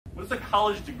does a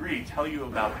college degree tell you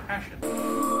about passion?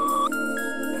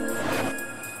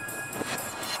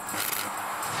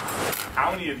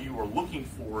 How many of you are looking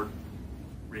forward?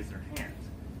 Raise their hands.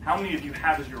 How many of you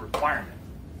have as your requirement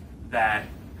that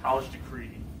college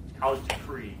degree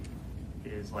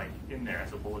is like in there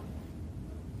as a bullet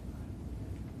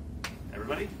point?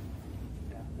 Everybody?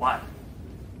 Yeah. Why?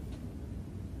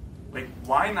 Like,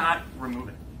 why not remove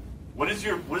it? What is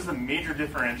the major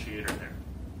differentiator there?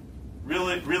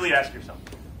 Really ask yourself.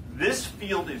 This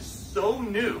field is so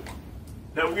new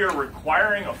that we are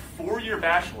requiring a 4-year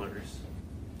bachelor's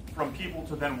from people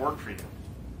to then work for you.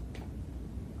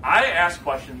 I ask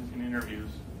questions in interviews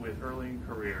with early in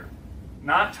career.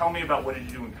 Not tell me about what did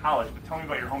you do in college, but tell me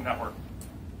about your home network.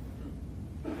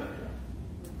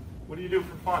 What do you do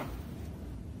for fun?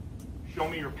 Show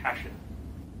me your passion.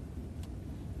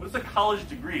 What does a college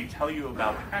degree tell you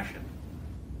about passion?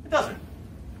 It doesn't.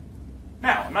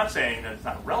 Now, I'm not saying that it's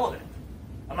not relevant.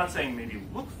 I'm not saying maybe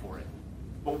look for it.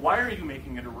 But why are you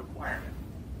making it a requirement?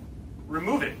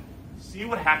 Remove it. See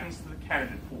what happens to the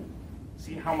candidate pool.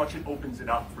 See how much it opens it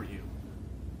up for you.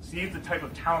 See the type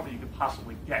of talent that you could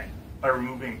possibly get by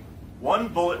removing one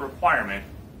bullet requirement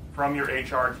from your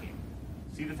HR team.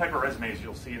 See the type of resumes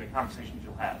you'll see in the conversations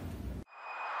you'll have.